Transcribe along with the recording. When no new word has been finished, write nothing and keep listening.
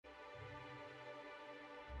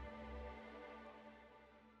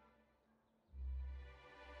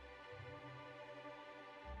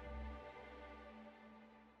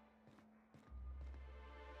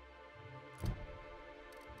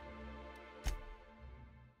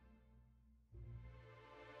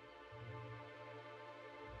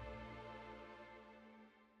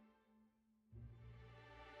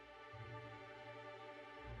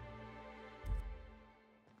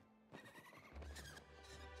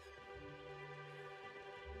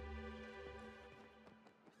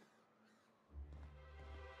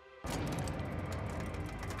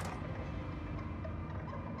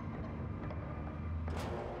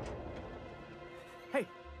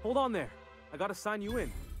Hold on there. I gotta sign you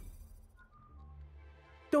in.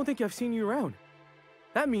 Don't think I've seen you around.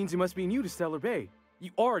 That means you must be new to Stellar Bay.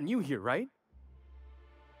 You are new here, right?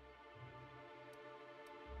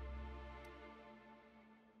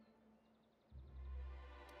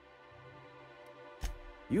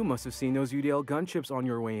 You must have seen those UDL gunships on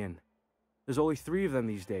your way in. There's only 3 of them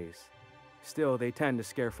these days. Still, they tend to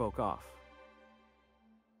scare folk off.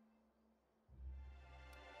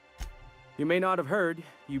 You may not have heard,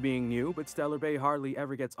 you being new, but Stellar Bay hardly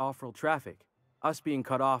ever gets off-road traffic, us being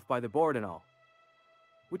cut off by the board and all.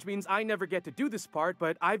 Which means I never get to do this part,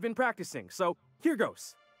 but I've been practicing, so here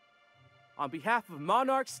goes. On behalf of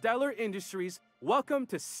Monarch Stellar Industries, welcome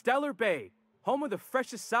to Stellar Bay, home of the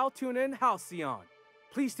freshest sal tuna in Halcyon.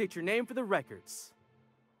 Please state your name for the records.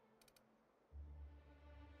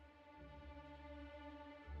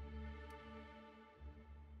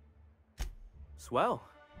 Swell.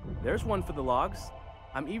 There's one for the logs.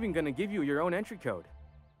 I'm even gonna give you your own entry code.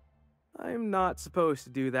 I'm not supposed to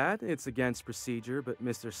do that. It's against procedure, but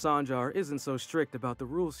Mr. Sanjar isn't so strict about the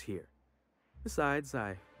rules here. Besides,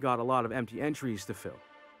 I got a lot of empty entries to fill.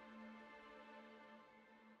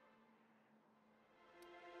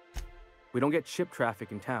 We don't get ship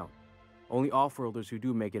traffic in town. Only off-worlders who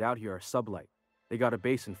do make it out here are Sublight. They got a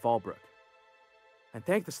base in Fallbrook. And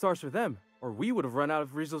thank the stars for them, or we would have run out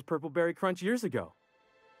of Rizzo's Purple Berry Crunch years ago.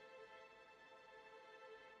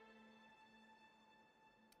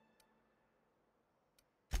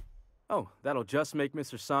 Oh, that'll just make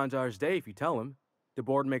Mr. Sanjar's day if you tell him. The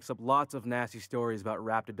board makes up lots of nasty stories about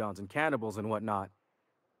raptidons and cannibals and whatnot.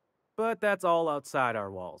 But that's all outside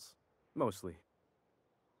our walls. Mostly.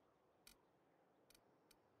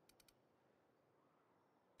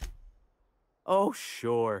 Oh,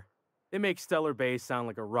 sure. It makes Stellar Bay sound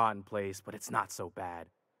like a rotten place, but it's not so bad.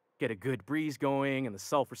 Get a good breeze going, and the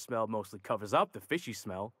sulfur smell mostly covers up the fishy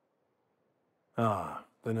smell. Ah,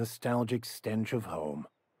 the nostalgic stench of home.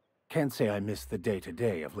 Can't say I miss the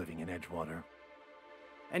day-to-day of living in Edgewater.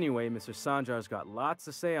 Anyway, Mr. Sanjar's got lots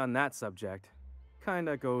to say on that subject.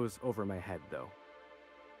 Kinda goes over my head, though.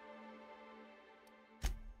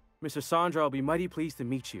 Mr. Sanjar will be mighty pleased to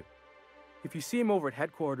meet you. If you see him over at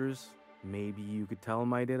headquarters, maybe you could tell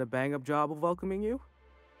him I did a bang-up job of welcoming you?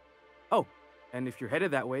 Oh, and if you're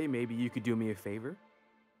headed that way, maybe you could do me a favor?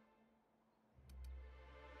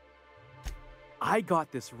 I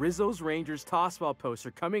got this Rizzo's Rangers Tossball poster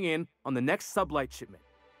coming in on the next Sublight shipment,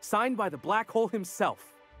 signed by the Black Hole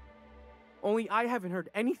himself. Only I haven't heard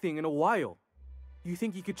anything in a while. You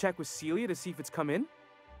think you could check with Celia to see if it's come in?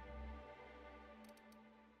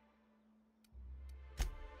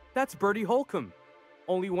 That's Bertie Holcomb,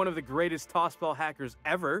 only one of the greatest tossball hackers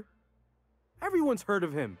ever. Everyone's heard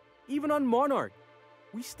of him, even on Monarch.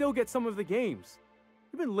 We still get some of the games.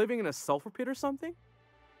 You been living in a sulfur pit or something?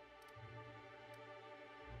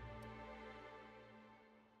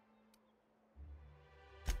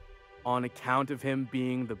 On account of him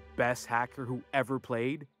being the best hacker who ever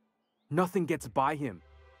played, nothing gets by him.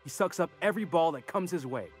 He sucks up every ball that comes his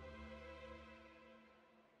way.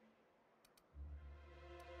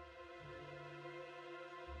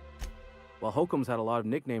 Well, Holcomb's had a lot of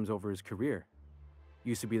nicknames over his career.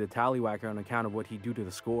 Used to be the Tallywhacker on account of what he'd do to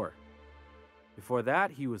the score. Before that,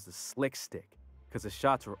 he was the Slick Stick, because his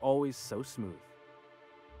shots were always so smooth.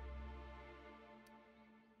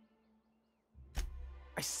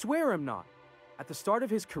 I swear I'm not. At the start of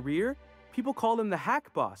his career, people called him the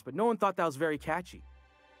Hack Boss, but no one thought that was very catchy.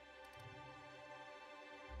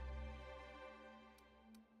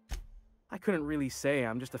 I couldn't really say,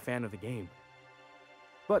 I'm just a fan of the game.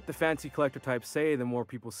 But the fancy collector types say the more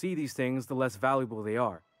people see these things, the less valuable they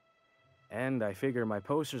are. And I figure my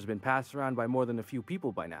poster's been passed around by more than a few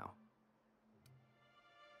people by now.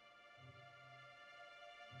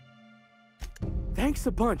 Thanks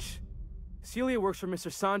a bunch! Celia works for Mr.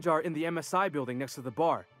 Sanjar in the MSI building next to the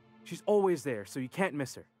bar. She's always there, so you can't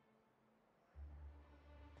miss her.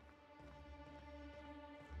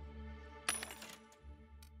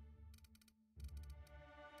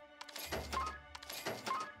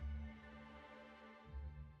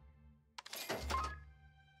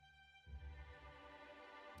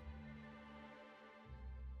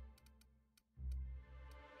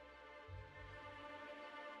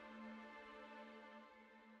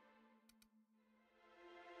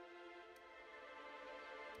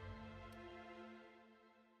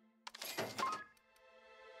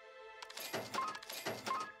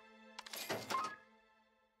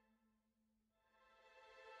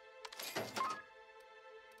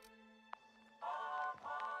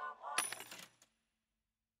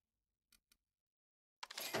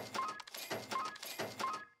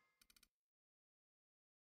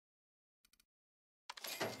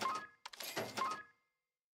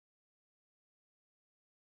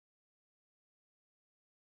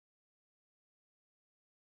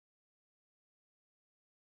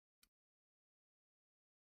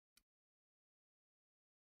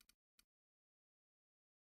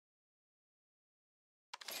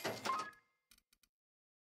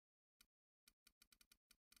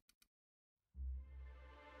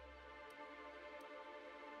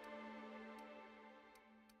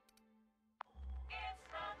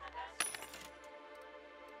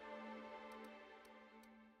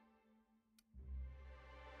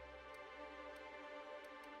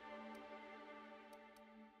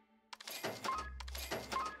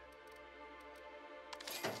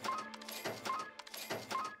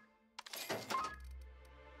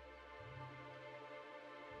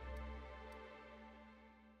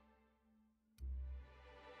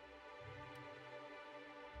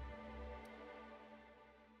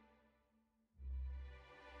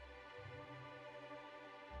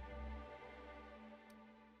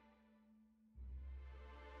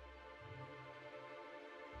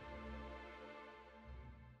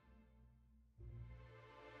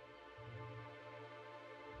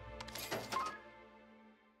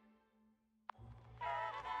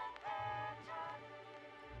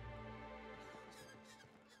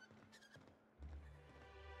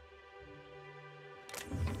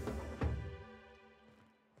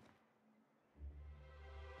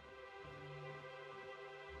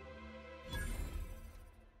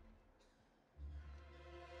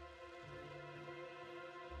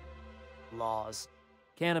 laws.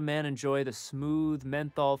 Can't a man enjoy the smooth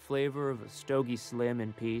menthol flavor of a Stogie Slim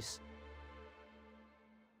in peace?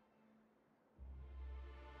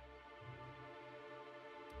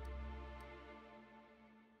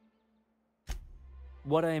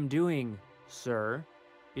 What I am doing, sir,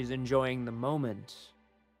 is enjoying the moment.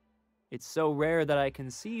 It's so rare that I can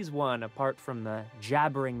seize one apart from the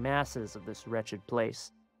jabbering masses of this wretched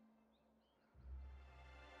place.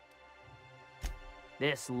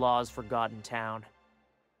 This law's forgotten town.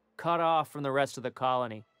 Cut off from the rest of the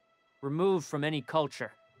colony. Removed from any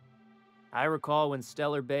culture. I recall when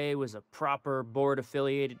Stellar Bay was a proper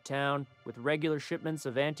board-affiliated town with regular shipments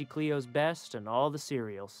of Auntie Cleo's best and all the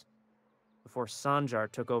cereals. Before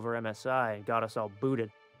Sanjar took over MSI and got us all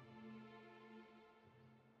booted.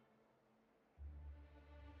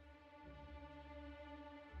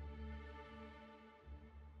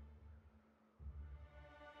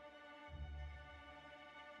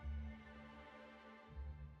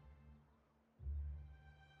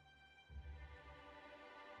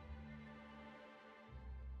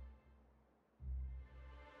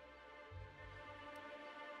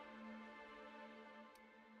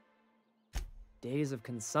 Days of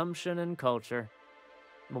consumption and culture.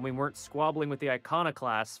 When we weren't squabbling with the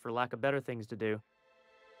iconoclasts for lack of better things to do.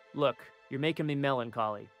 Look, you're making me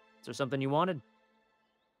melancholy. Is there something you wanted?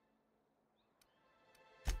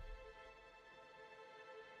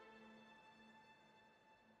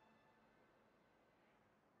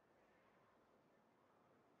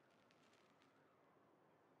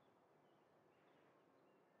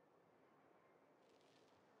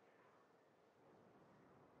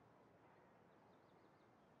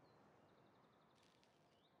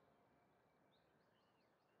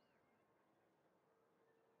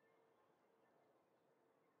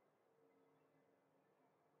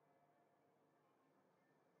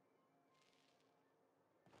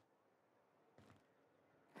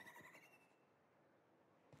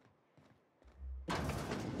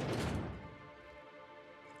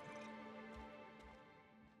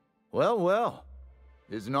 Well, well.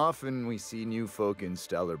 Isn't often we see new folk in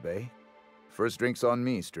Stellar Bay. First drink's on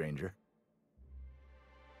me, stranger.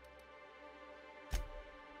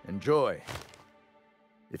 Enjoy.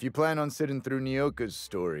 If you plan on sitting through Nyoka's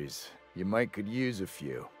stories, you might could use a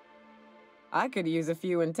few. I could use a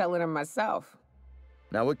few and telling them myself.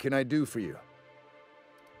 Now what can I do for you?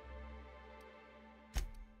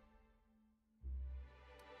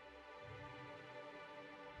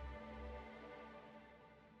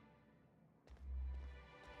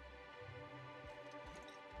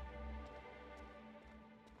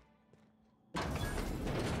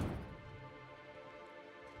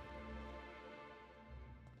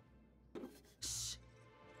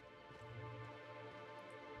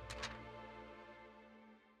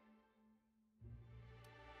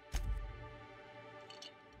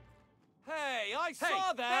 Hey, I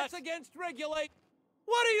saw that! That's against regulate.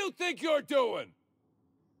 What do you think you're doing?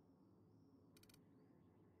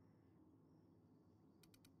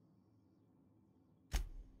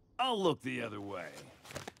 I'll look the other way.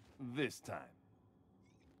 This time.